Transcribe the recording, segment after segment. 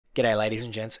G'day ladies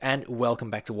and gents, and welcome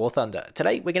back to War Thunder.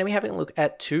 Today we're going to be having a look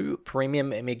at two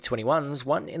premium MiG-21s,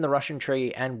 one in the Russian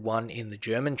tree and one in the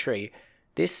German tree.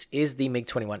 This is the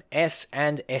MiG-21S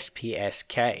and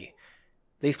SPS-K.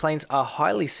 These planes are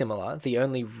highly similar, the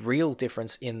only real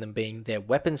difference in them being their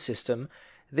weapon system.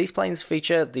 These planes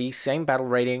feature the same battle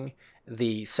rating,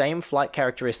 the same flight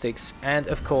characteristics, and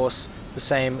of course the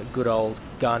same good old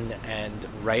gun and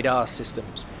radar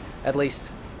systems, at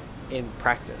least in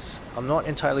practice. I'm not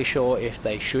entirely sure if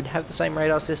they should have the same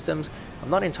radar systems. I'm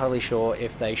not entirely sure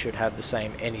if they should have the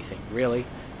same anything, really.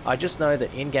 I just know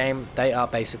that in-game, they are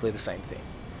basically the same thing.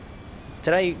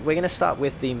 Today, we're going to start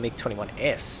with the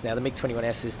MiG-21S. Now, the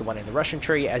MiG-21S is the one in the Russian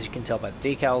tree, as you can tell by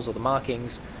the decals or the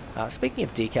markings. Speaking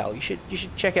of decal, you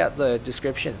should check out the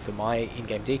description for my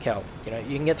in-game decal.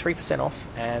 You can get 3% off,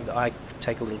 and I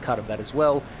take a little cut of that as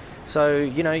well. So,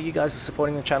 you guys are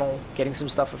supporting the channel, getting some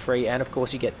stuff for free, and of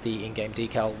course you get the in-game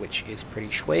decal, which is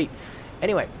pretty sweet.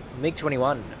 Anyway,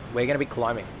 MiG-21, we're going to be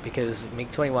climbing, because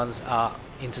MiG-21s are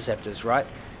interceptors, right?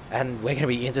 And we're going to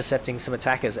be intercepting some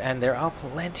attackers, and there are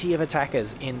plenty of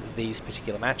attackers in these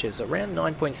particular matches. Around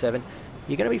 9.7,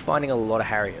 you're going to be finding a lot of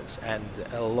Harriers, and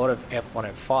a lot of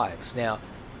F-105s. Now,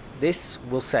 this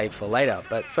we'll save for later,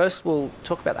 but first we'll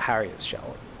talk about the Harriers, shall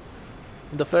we?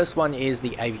 The first one is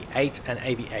the AV-8 and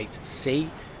AV-8C,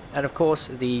 and of course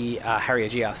the Harrier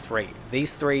GR3.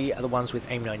 These three are the ones with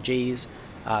AIM-9Gs.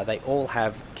 They all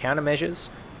have countermeasures,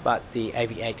 but the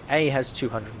AV-8A has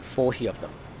 240 of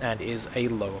them, and is a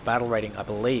lower battle rating, I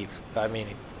believe. I mean,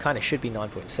 it kind of should be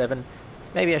 9.7.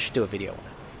 Maybe I should do a video on it.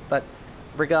 But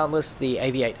regardless, the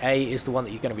AV-8A is the one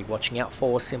that you're going to be watching out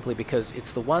for, simply because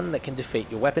it's the one that can defeat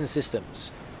your weapon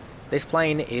systems. This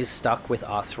plane is stuck with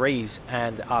R3s,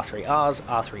 and R3Rs,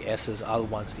 R3Ss are the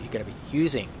ones that you're going to be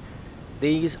using.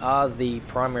 These are the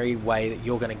primary way that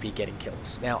you're going to be getting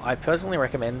kills. Now, I personally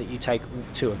recommend that you take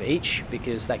two of each,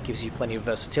 because that gives you plenty of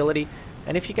versatility,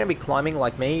 and if you're going to be climbing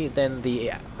like me, then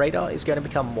the radar is going to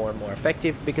become more and more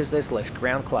effective because there's less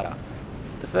ground clutter.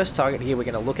 The first target here we're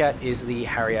going to look at is the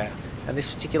Harrier, and this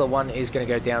particular one is going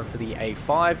to go down for the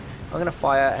A5. I'm going to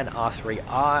fire an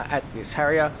R3R at this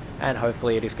Harrier, and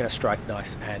hopefully it is going to strike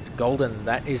nice and golden.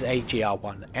 That is a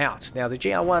GR1 out. Now, the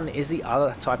GR1 is the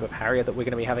other type of Harrier that we're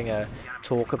going to be having a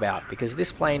talk about, because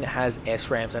this plane has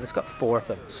SRAMs and it's got 4 of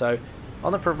them. So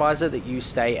on the provisor that you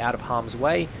stay out of harm's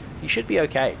way, you should be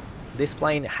okay. This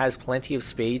plane has plenty of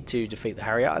speed to defeat the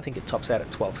Harrier. I think it tops out at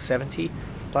 1270.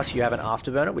 Plus you have an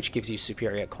afterburner, which gives you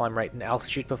superior climb rate and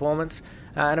altitude performance.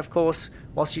 And of course,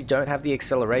 whilst you don't have the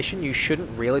acceleration, you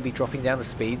shouldn't really be dropping down the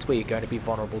speeds where you're going to be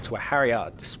vulnerable to a Harrier,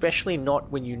 especially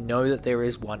not when you know that there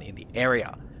is one in the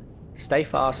area. Stay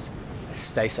fast,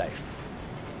 stay safe.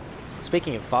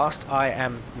 Speaking of fast, I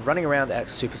am running around at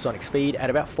supersonic speed at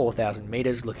about 4,000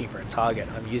 meters looking for a target.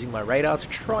 I'm using my radar to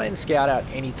try and scout out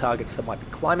any targets that might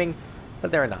be climbing, but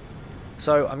there are none.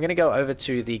 So I'm going to go over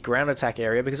to the ground attack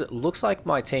area, because it looks like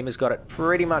my team has got it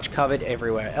pretty much covered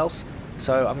everywhere else.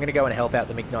 So I'm going to go and help out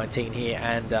the MiG-19 here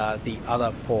and the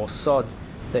other poor sod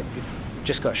that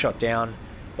just got shot down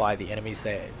by the enemies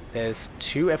there. There's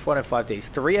 2 F-105Ds,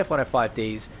 3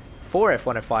 F-105Ds, 4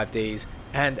 F-105Ds,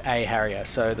 and a Harrier.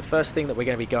 So the first thing that we're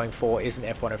going to be going for is an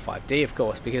F-105D, of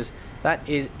course, because that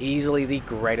is easily the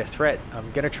greater threat.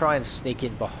 I'm going to try and sneak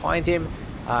in behind him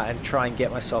and try and get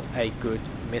myself a good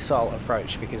missile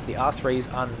approach, because the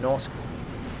R3s are not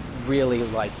really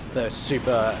like the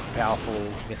super powerful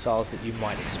missiles that you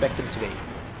might expect them to be.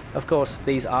 Of course,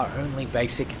 these are only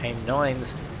basic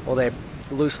AIM-9s, or they're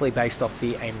loosely based off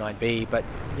the AIM-9B, but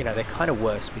they're kind of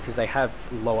worse because they have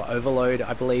lower overload,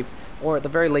 I believe, or at the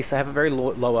very least they have a very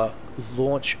lower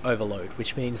launch overload,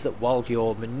 which means that while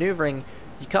you're maneuvering,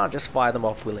 you can't just fire them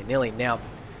off willy-nilly. Now,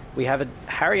 we have a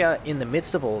Harrier in the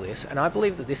midst of all this, and I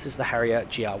believe that this is the Harrier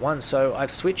GR1, so I've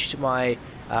switched my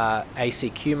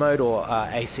ACQ mode or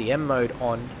ACM mode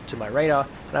on to my radar,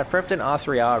 and I've prepped an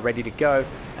R3R ready to go.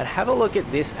 And have a look at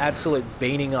this absolute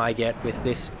beating I get with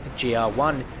this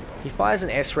GR1. He fires an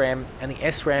SRAM, and the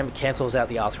SRAM cancels out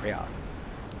the R3R.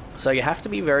 So you have to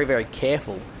be very, very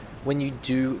careful when you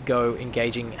do go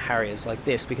engaging Harriers like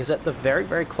this, because at the very,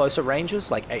 very closer ranges,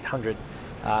 like 800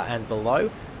 and below,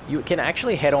 you can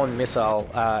actually head-on missile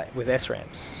with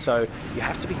SRAMs. So you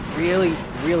have to be really,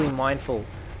 really mindful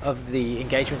of the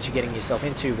engagements you're getting yourself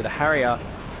into with a Harrier.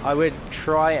 I would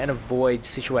try and avoid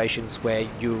situations where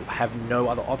you have no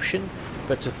other option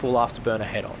but to full afterburner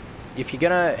head-on. If you're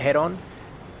going to head-on,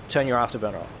 turn your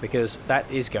afterburner off, because that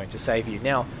is going to save you.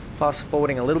 Now, fast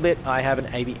forwarding a little bit, I have an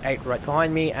AV-8 right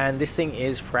behind me, and this thing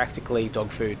is practically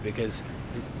dog food, because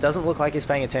it doesn't look like he's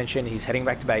paying attention. He's heading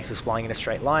back to base, he's flying in a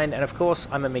straight line, and of course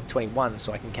I'm a MiG-21,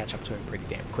 so I can catch up to him pretty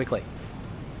damn quickly.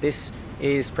 This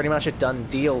is pretty much a done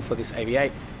deal for this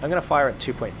AV-8. I'm going to fire at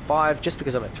 2.5 just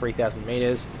because I'm at 3,000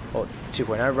 meters, or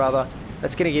 2.0 rather.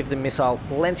 That's going to give the missile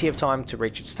plenty of time to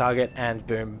reach its target, and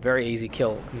boom, very easy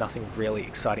kill. Nothing really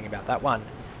exciting about that one.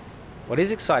 What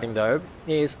is exciting though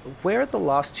is, where are the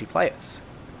last two players?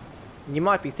 You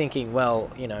might be thinking,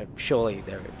 well, you know, surely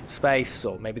they're in space,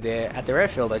 or maybe they're at their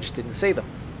airfield, I just didn't see them.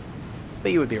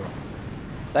 But you would be wrong.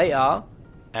 They are,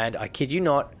 and I kid you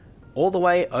not, all the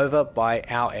way over by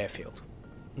our airfield.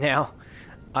 Now,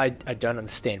 I don't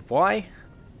understand why,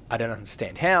 I don't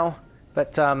understand how,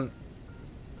 but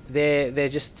they're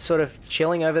just sort of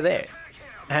chilling over there.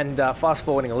 And fast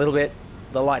forwarding a little bit,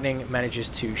 the Lightning manages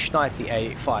to snipe the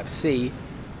A5C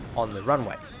on the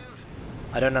runway.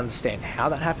 I don't understand how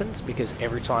that happens, because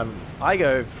every time I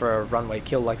go for a runway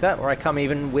kill like that, or I come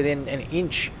even within an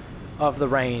inch of the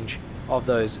range of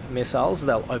those missiles,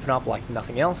 they'll open up like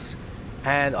nothing else,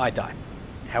 and I die.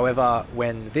 However,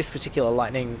 when this particular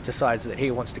Lightning decides that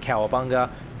he wants to cowabunga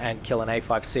and kill an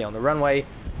A5C on the runway,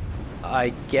 I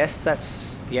guess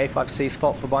that's the A5C's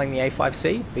fault for buying the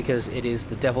A5C, because it is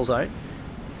the Devil's Own.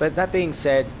 But that being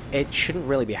said, it shouldn't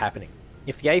really be happening.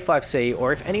 If the A5C,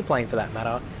 or if any plane for that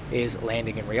matter, is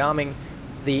landing and rearming,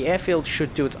 the airfield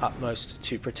should do its utmost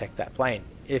to protect that plane.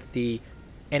 If the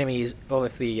enemy is, or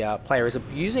if the player is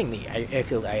abusing the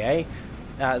airfield AA,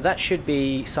 that should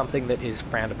be something that is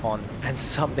frowned upon and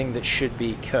something that should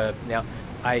be curbed. Now,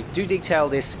 I do detail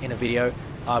this in a video.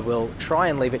 I will try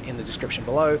and leave it in the description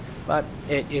below, but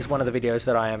it is one of the videos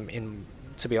that I am,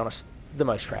 to be honest, the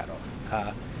most proud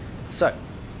of. So,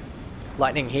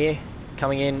 Lightning here,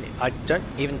 coming in. I don't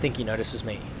even think he notices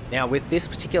me. Now, with this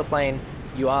particular plane,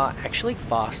 you are actually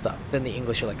faster than the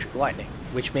English Electric Lightning,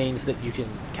 which means that you can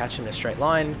catch them in a straight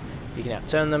line, you can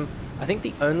outturn them. I think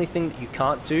the only thing that you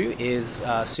can't do is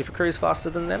super cruise faster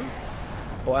than them,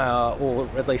 or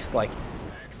at least like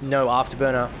no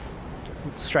afterburner,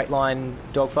 straight line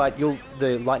dogfight.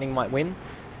 The Lightning might win,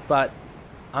 but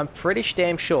I'm pretty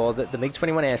damn sure that the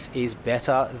MiG-21S is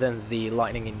better than the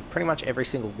Lightning in pretty much every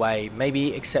single way,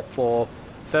 maybe except for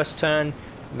first turn,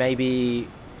 maybe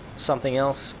something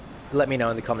else. Let me know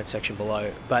in the comment section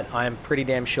below, but I am pretty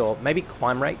damn sure. Maybe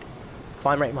climb rate.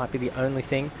 Climb rate might be the only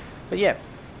thing, but yeah,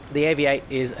 the AV-8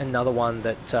 is another one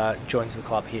that joins the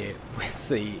club here with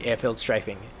the airfield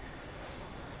strafing.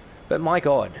 But my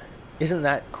god, isn't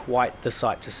that quite the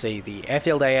sight to see? The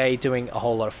airfield AA doing a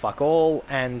whole lot of fuck all,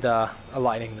 and a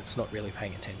Lightning that's not really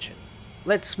paying attention.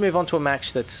 Let's move on to a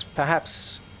match that's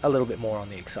perhaps a little bit more on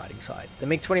the exciting side. The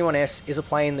MiG-21S is a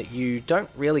plane that you don't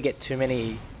really get too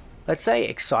many, let's say,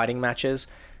 exciting matches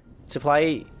to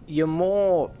play. You're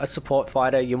more a support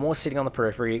fighter, you're more sitting on the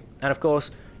periphery, and of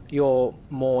course, you're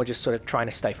more just sort of trying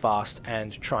to stay fast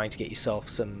and trying to get yourself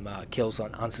some kills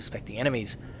on unsuspecting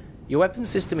enemies. Your weapon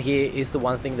system here is the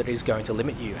one thing that is going to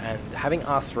limit you, and having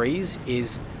R3s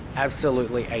is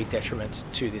absolutely a detriment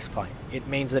to this plane. It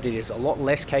means that it is a lot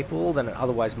less capable than it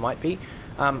otherwise might be,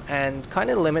 and kind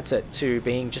of limits it to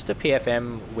being just a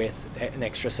PFM with an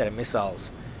extra set of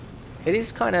missiles. It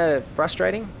is kind of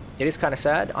frustrating, it is kind of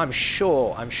sad. I'm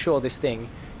sure this thing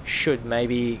should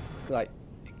maybe, like,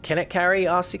 can it carry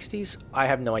R60s? I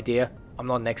have no idea. I'm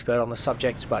not an expert on the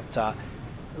subject, but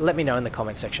let me know in the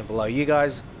comment section below. You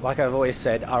guys, like I've always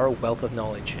said, are a wealth of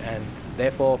knowledge, and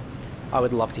therefore I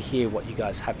would love to hear what you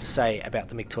guys have to say about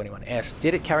the MiG-21S.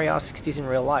 Did it carry R60s in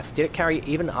real life? Did it carry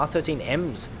even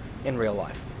R13Ms in real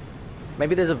life?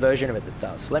 Maybe there's a version of it that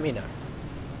does. Let me know.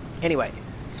 Anyway,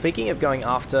 speaking of going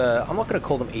after, I'm not going to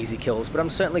call them easy kills, but I'm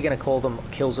certainly going to call them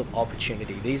kills of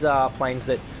opportunity. These are planes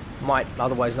that might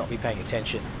otherwise not be paying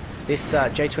attention. This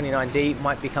J-29D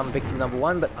might become victim number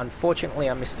one, but unfortunately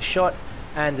I missed the shot,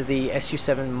 and the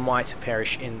Su-7 might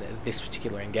perish in this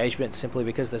particular engagement simply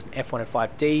because there's an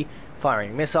F-105D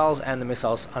firing missiles, and the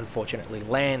missiles unfortunately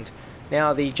land.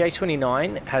 Now, the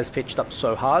J-29 has pitched up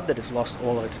so hard that it's lost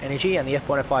all of its energy, and the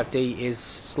F-105D is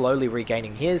slowly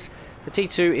regaining his. The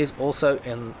T2 is also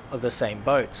in the same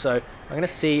boat, so I'm going to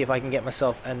see if I can get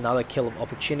myself another kill of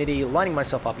opportunity, lining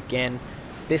myself up again.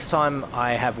 This time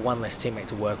I have one less teammate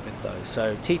to work with though,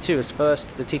 so T2 is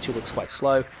first. The T2 looks quite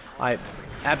slow. I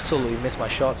absolutely miss my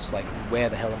shots, like where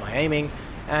the hell am I aiming,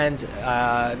 and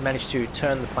managed to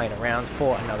turn the plane around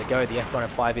for another go. The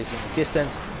F-105 is in the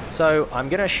distance, so I'm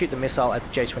going to shoot the missile at the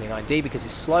J-29D because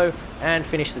he's slow, and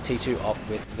finish the T2 off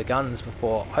with the guns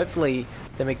before hopefully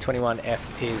the MiG-21F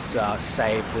is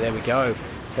saved. There we go.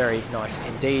 Very nice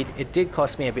indeed. It did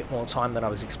cost me a bit more time than I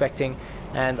was expecting,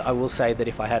 and I will say that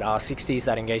if I had R60s,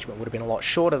 that engagement would have been a lot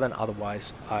shorter than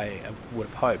otherwise I would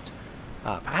have hoped.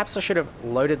 Perhaps I should have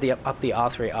loaded up the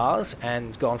R3Rs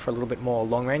and gone for a little bit more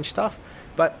long-range stuff,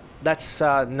 but that's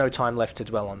no time left to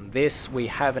dwell on this. We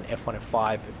have an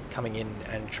F-105 coming in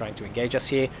and trying to engage us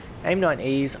here.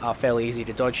 AIM-9Es are fairly easy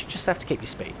to dodge, you just have to keep your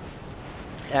speed.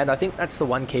 And I think that's the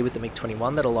one key with the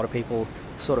MiG-21 that a lot of people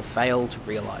sort of fail to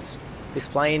realise. This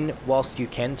plane, whilst you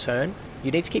can turn,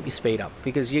 you need to keep your speed up,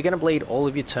 because you're going to bleed all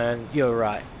of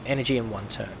your energy in one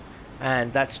turn.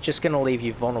 And that's just going to leave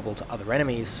you vulnerable to other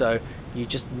enemies, so you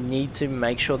just need to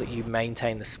make sure that you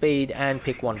maintain the speed and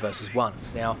pick 1 versus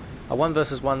 1s. Now, a 1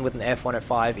 versus 1 with an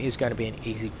F-105 is going to be an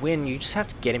easy win, you just have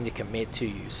to get him to commit to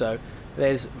you. So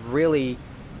there's really,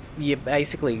 you're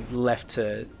basically left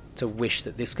to wish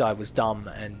that this guy was dumb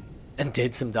and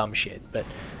did some dumb shit. But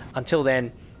until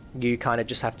then, you kind of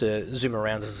just have to zoom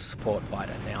around as a support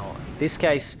fighter. Now, in this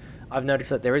case, I've noticed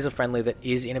that there is a friendly that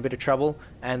is in a bit of trouble,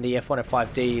 and the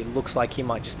F-105D looks like he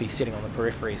might just be sitting on the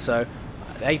periphery. So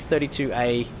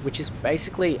A-32A, which is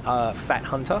basically a Fat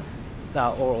Hunter,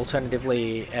 or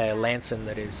alternatively a Lanson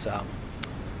that is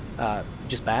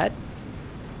just bad.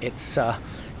 It's going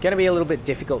to be a little bit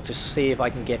difficult to see if I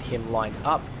can get him lined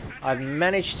up. I've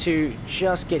managed to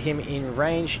just get him in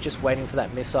range, just waiting for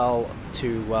that missile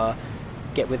to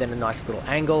get within a nice little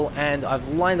angle, and I've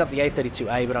lined up the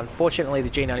A-32A, but unfortunately the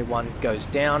G91 goes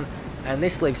down, and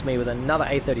this leaves me with another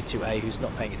A-32A who's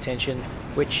not paying attention,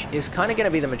 which is kind of going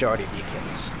to be the majority of your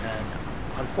kills. And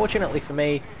unfortunately for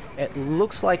me, it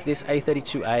looks like this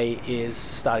A-32A is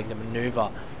starting to maneuver.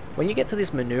 When you get to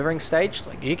this maneuvering stage,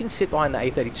 like, you can sit behind the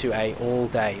A-32A all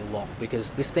day long,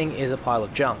 because this thing is a pile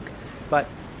of junk, but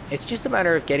it's just a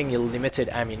matter of getting your limited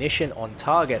ammunition on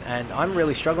target, and I'm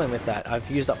really struggling with that. I've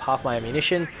used up half my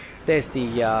ammunition. There's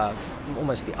the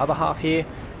almost the other half here,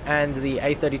 and the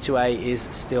A-32A is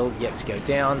still yet to go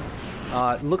down.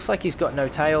 Looks like he's got no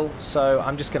tail, so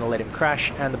I'm just going to let him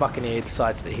crash, and the Buccaneer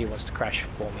decides that he wants to crash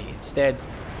for me instead.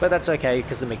 But that's okay,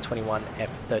 because the MiG-21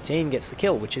 F-13 gets the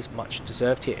kill, which is much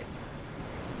deserved here.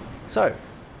 So,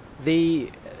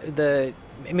 the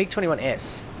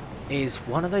MiG-21S is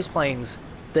one of those planes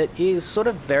that is sort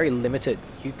of very limited.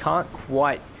 You can't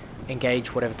quite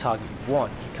engage whatever target you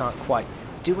want. You can't quite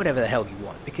do whatever the hell you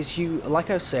want, because you, like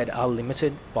I've said, are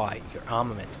limited by your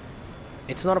armament.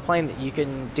 It's not a plane that you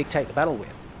can dictate the battle with.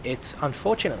 It's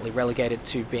unfortunately relegated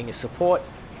to being a support,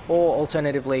 or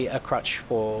alternatively a crutch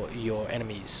for your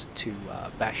enemies to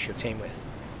bash your team with.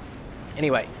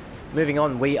 Anyway, moving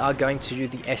on, we are going to do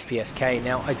the SPS-K.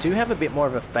 Now, I do have a bit more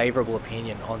of a favourable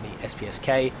opinion on the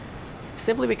SPS-K,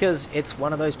 simply because it's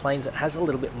one of those planes that has a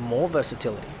little bit more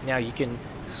versatility. Now, you can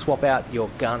swap out your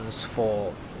guns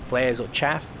for flares or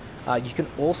chaff. You can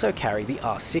also carry the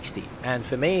R60, and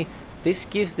for me, this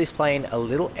gives this plane a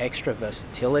little extra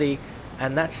versatility,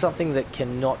 and that's something that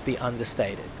cannot be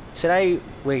understated. Today,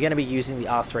 we're going to be using the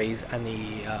R3s and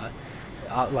the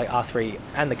R3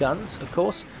 and the guns, of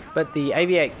course, but the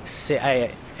Aviate-C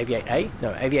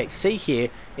here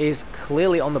is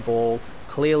clearly on the ball,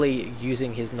 clearly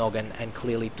using his noggin, and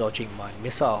clearly dodging my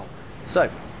missile. So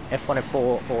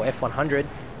F-104 or F-100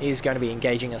 is going to be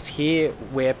engaging us here.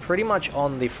 We're pretty much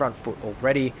on the front foot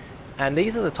already, and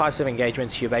these are the types of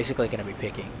engagements you're basically going to be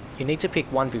picking. You need to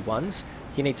pick 1v1s.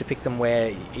 You need to pick them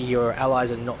where your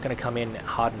allies are not going to come in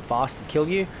hard and fast and kill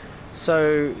you.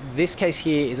 So this case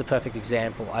here is a perfect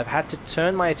example. I've had to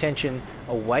turn my attention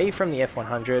away from the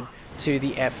F-100 to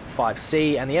the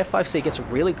F-5C, and the F-5C gets a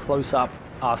really close up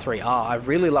R3R. I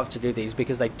really love to do these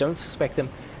because they don't suspect them,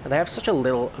 and they have such a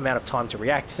little amount of time to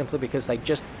react, simply because they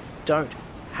just don't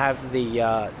have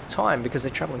the time, because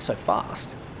they're traveling so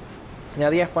fast. Now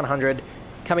the F-100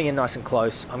 coming in nice and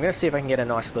close. I'm going to see if I can get a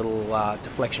nice little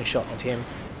deflection shot onto him.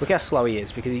 Look how slow he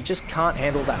is, because he just can't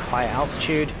handle that high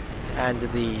altitude and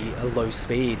the low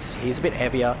speeds. He's a bit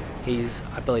heavier, he's,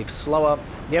 I believe, slower.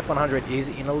 The F-100 is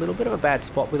in a little bit of a bad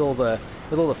spot with all the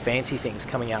fancy things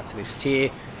coming out to this tier,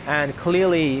 and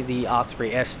clearly the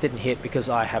R3S didn't hit because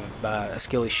I have a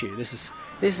skill issue. This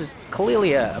is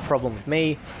clearly a problem with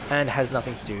me and has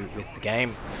nothing to do with the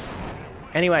game.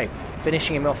 Anyway,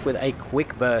 finishing him off with a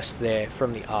quick burst there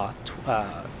from the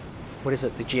the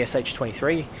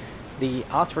GSH-23. The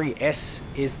R3S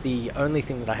is the only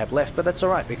thing that I have left, but that's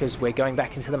alright, because we're going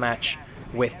back into the match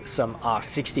with some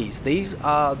R60s. These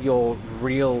are your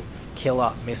real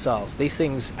killer missiles. These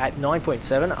things at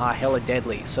 9.7 are hella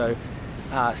deadly. So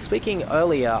speaking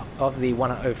earlier of the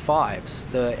 105s,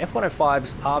 the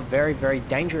F-105s are very, very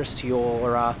dangerous to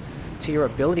your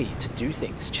ability to do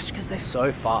things, just because they're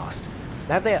so fast.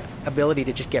 They have the ability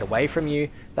to just get away from you.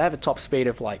 They have a top speed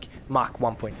of like Mach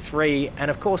 1.3, and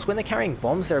of course when they're carrying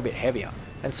bombs they're a bit heavier,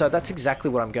 and so that's exactly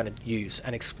what I'm going to use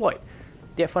and exploit.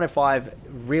 The F-105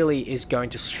 really is going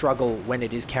to struggle when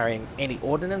it is carrying any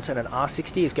ordnance, and an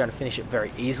R60 is going to finish it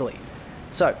very easily.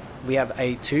 So we have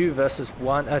a 2 versus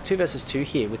 2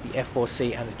 here with the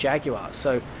F4C and the Jaguar.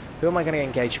 So who am I going to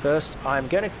engage first? I'm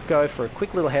going to go for a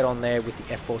quick little head-on there with the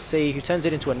F4C, who turns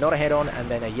it into a not a head-on and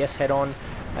then a yes head-on.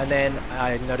 And then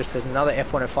I notice there's another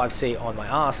F105C on my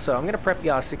arse, so I'm going to prep the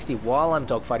R60 while I'm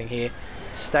dogfighting here.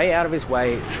 Stay out of his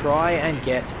way, try and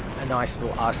get a nice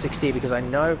little R60, because I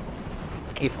know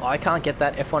if I can't get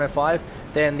that F105,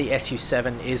 then the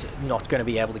SU-7 is not going to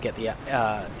be able to get the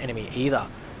enemy either.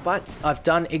 But I've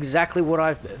done exactly what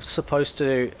I'm supposed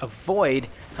to avoid,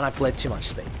 and I've bled too much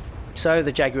speed. So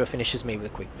the Jaguar finishes me with a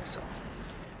quick missile.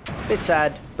 Bit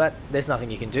sad, but there's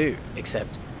nothing you can do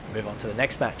except move on to the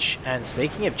next match. And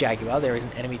speaking of Jaguar, there is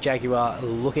an enemy Jaguar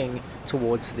looking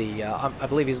towards the, I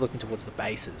believe he's looking towards the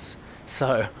bases.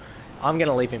 So I'm going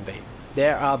to leave him be.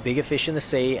 There are bigger fish in the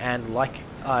sea, and like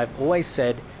I've always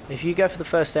said, if you go for the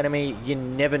first enemy, you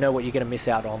never know what you're going to miss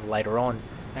out on later on.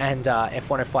 And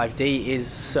F105D is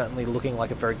certainly looking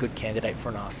like a very good candidate for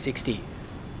an R60.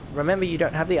 Remember, you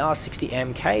don't have the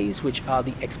R60MKs, which are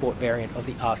the export variant of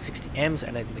the R60Ms,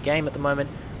 and in the game at the moment,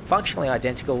 functionally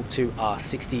identical to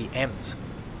R60Ms.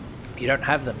 You don't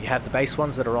have them. You have the base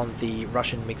ones that are on the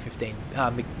Russian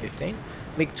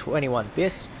MiG-21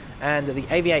 BIS, and the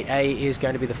Aviate-A is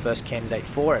going to be the first candidate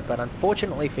for it, but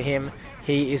unfortunately for him,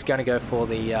 he is going to go for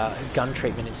the gun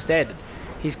treatment instead.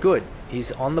 He's good.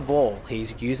 He's on the ball.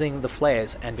 He's using the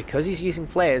flares, and because he's using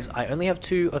flares, I only have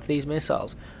 2 of these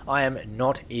missiles. I am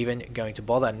not even going to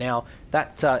bother. Now,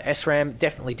 that SRAM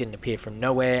definitely didn't appear from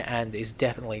nowhere and is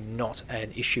definitely not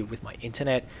an issue with my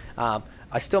internet.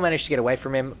 I still managed to get away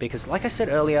from him because, like I said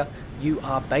earlier, you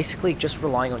are basically just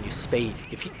relying on your speed.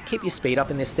 If you keep your speed up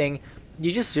in this thing,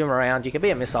 you just zoom around, you can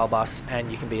be a missile bus,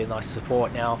 and you can be a nice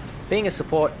support. Now, being a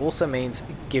support also means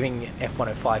giving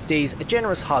F105Ds a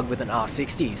generous hug with an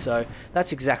R60, so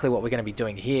that's exactly what we're going to be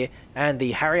doing here. And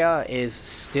the Harrier is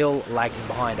still lagging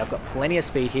behind. I've got plenty of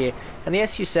speed here, and the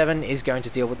SU-7 is going to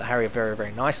deal with the Harrier very,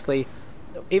 very nicely.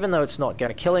 Even though it's not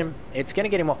going to kill him, it's going to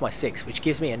get him off my 6, which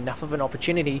gives me enough of an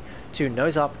opportunity to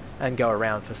nose up and go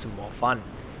around for some more fun.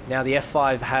 Now the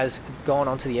F5 has gone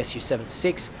onto the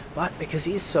SU-7-6, but because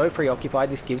he is so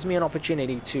preoccupied, this gives me an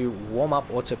opportunity to warm up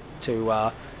or to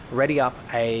ready up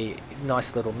a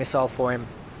nice little missile for him.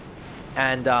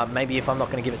 And maybe if I'm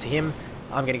not going to give it to him,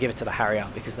 I'm going to give it to the Harrier,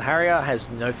 because the Harrier has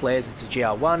no flares, it's a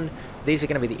GR1. These are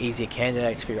going to be the easier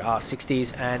candidates for your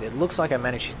R60s, and it looks like I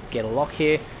managed to get a lock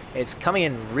here. It's coming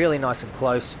in really nice and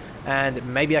close, and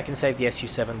maybe I can save the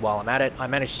SU-7 while I'm at it. I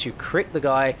managed to crit the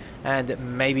guy, and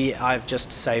maybe I've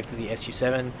just saved the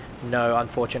SU-7. No,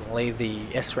 unfortunately, the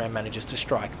SRAM manages to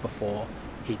strike before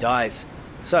he dies.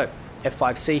 So,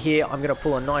 F5C here, I'm going to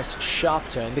pull a nice sharp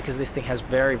turn because this thing has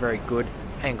very, very good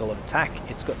angle of attack.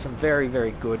 It's got some very,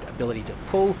 very good ability to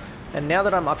pull, and now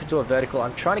that I'm up into a vertical,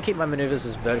 I'm trying to keep my maneuvers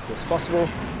as vertical as possible,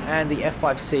 and the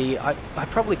F5C, I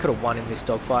probably could have won in this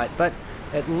dogfight, but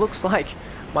it looks like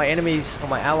my enemies, or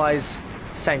my allies,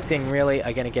 same thing really,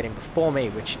 are going to get him before me,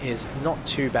 which is not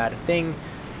too bad a thing.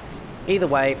 Either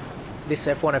way, this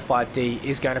F105D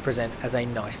is going to present as a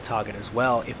nice target as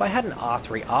well. If I had an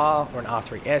R3R or an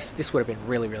R3S, this would have been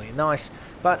really, really nice,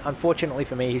 but unfortunately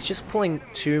for me, he's just pulling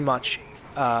too much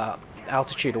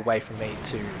altitude away from me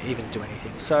to even do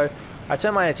anything. So I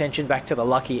turn my attention back to the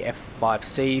lucky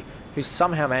F5C, who's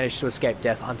somehow managed to escape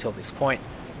death until this point.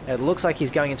 It looks like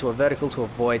he's going into a vertical to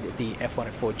avoid the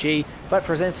F104G, but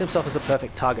presents himself as a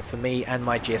perfect target for me and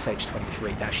my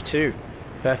GSH-23-2.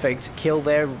 Perfect kill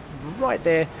there, right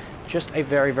there. Just a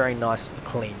very, very nice,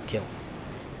 clean kill.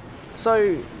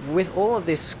 So, with all of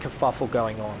this kerfuffle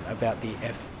going on about the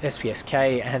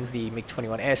SPS-K and the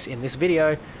MiG-21S in this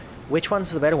video, which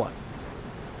one's the better one?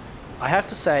 I have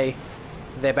to say,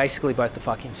 they're basically both the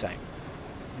fucking same.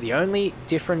 The only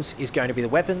difference is going to be the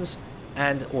weapons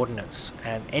and ordnance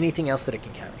and anything else that it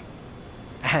can carry.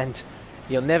 And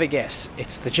you'll never guess,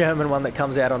 it's the German one that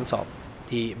comes out on top.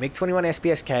 The MiG-21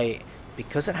 SPS-K,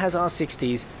 because it has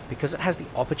R60s, because it has the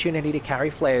opportunity to carry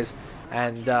flares,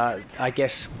 and I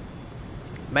guess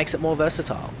makes it more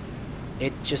versatile.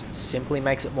 It just simply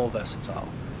makes it more versatile.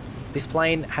 This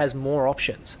plane has more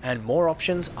options, and more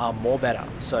options are more better.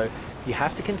 So you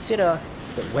have to consider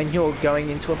that when you're going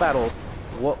into a battle,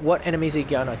 what enemies are you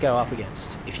going to go up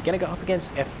against? If you're going to go up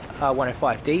against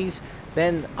F105Ds,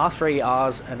 then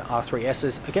R3Rs and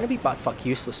R3Ss are going to be buttfuck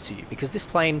useless to you, because this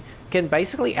plane can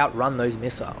basically outrun those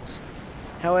missiles.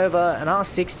 However, an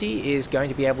R60 is going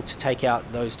to be able to take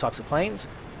out those types of planes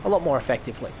a lot more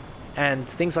effectively. And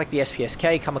things like the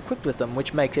SPS-K come equipped with them,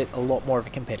 which makes it a lot more of a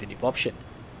competitive option.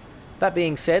 That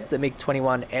being said, the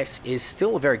MiG-21S is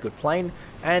still a very good plane,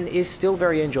 and is still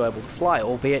very enjoyable to fly,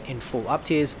 albeit in full up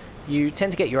tiers, you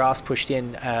tend to get your ass pushed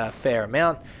in a fair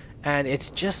amount, and it's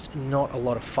just not a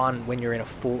lot of fun when you're in a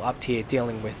full up tier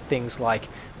dealing with things like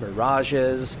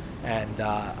Mirages and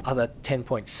other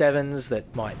 10.7s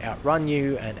that might outrun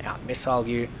you and out-missile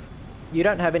you. You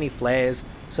don't have any flares,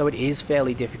 so it is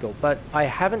fairly difficult, but I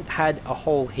haven't had a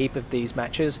whole heap of these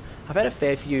matches. I've had a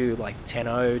fair few like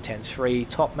 10-0, 10-3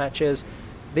 top matches.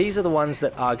 These are the ones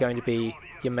that are going to be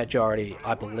your majority,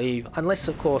 I believe, unless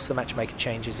of course the matchmaker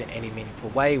changes in any meaningful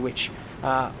way, which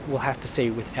we'll have to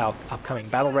see with our upcoming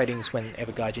battle ratings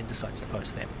whenever Gaijin decides to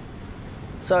post them.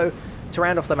 So to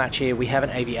round off the match here, we have an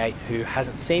AV8 who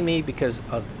hasn't seen me because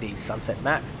of the sunset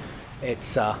map.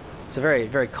 It's a very,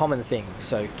 very common thing,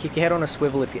 so keep your head on a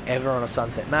swivel if you're ever on a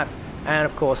sunset map, and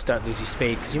of course don't lose your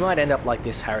speed, because you might end up like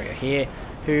this Harrier here,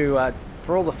 who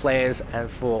for all the flares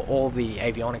and for all the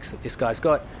avionics that this guy's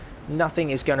got, nothing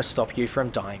is going to stop you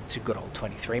from dying to good old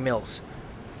 23 mils.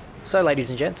 So ladies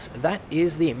and gents, that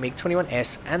is the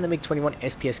MiG-21S and the MiG-21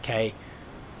 SPS-K.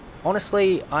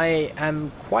 Honestly, I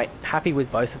am quite happy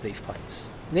with both of these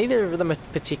planes. Neither of them are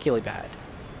particularly bad.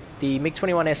 The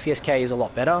MiG-21 SPS-K is a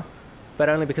lot better, but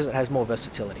only because it has more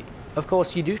versatility. Of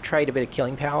course, you do trade a bit of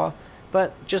killing power,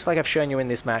 but just like I've shown you in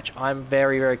this match, I'm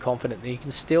very, very confident that you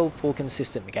can still pull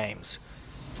consistent games.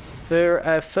 For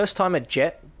a first-timer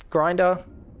jet grinder,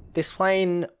 this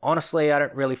plane, honestly, I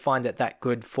don't really find it that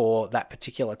good for that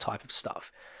particular type of stuff.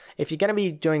 If you're going to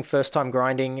be doing first-time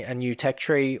grinding a new tech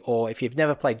tree, or if you've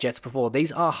never played jets before,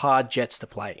 these are hard jets to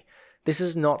play. This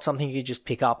is not something you just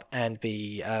pick up and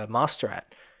be a master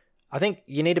at. I think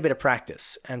you need a bit of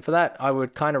practice, and for that, I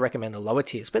would kind of recommend the lower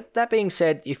tiers. But that being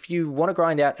said, if you want to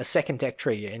grind out a second tech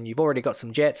tree and you've already got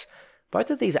some jets,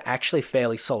 both of these are actually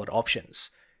fairly solid options.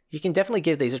 You can definitely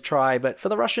give these a try, but for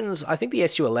the Russians, I think the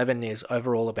Su-11 is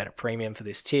overall a better premium for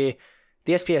this tier.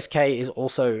 The SPS-K is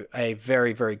also a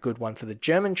very, very good one for the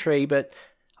German tree, but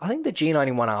I think the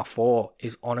G91R4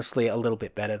 is honestly a little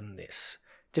bit better than this,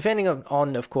 depending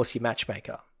on, of course, your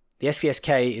matchmaker. The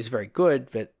SPS-K is very good,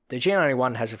 but the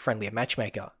G91 has a friendlier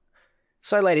matchmaker.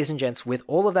 So ladies and gents, with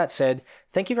all of that said,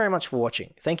 thank you very much for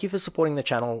watching. Thank you for supporting the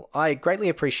channel. I greatly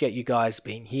appreciate you guys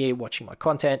being here, watching my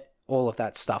content, all of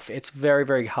that stuff. It's very,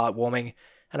 very heartwarming.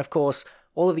 And of course,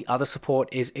 all of the other support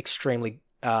is extremely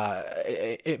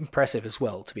impressive as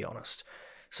well, to be honest.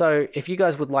 So if you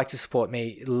guys would like to support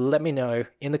me, let me know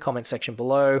in the comment section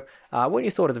below what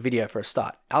you thought of the video for a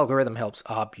start. Algorithm helps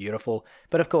are beautiful.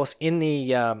 But of course, in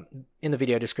the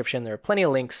video description, there are plenty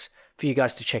of links for you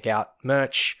guys to check out.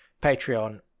 Merch,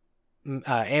 Patreon,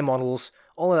 air models,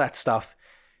 all of that stuff.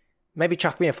 Maybe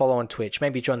chuck me a follow on Twitch,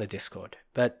 maybe join the Discord.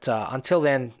 But until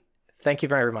then, thank you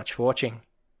very much for watching.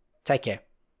 Take care,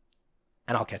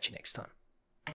 and I'll catch you next time.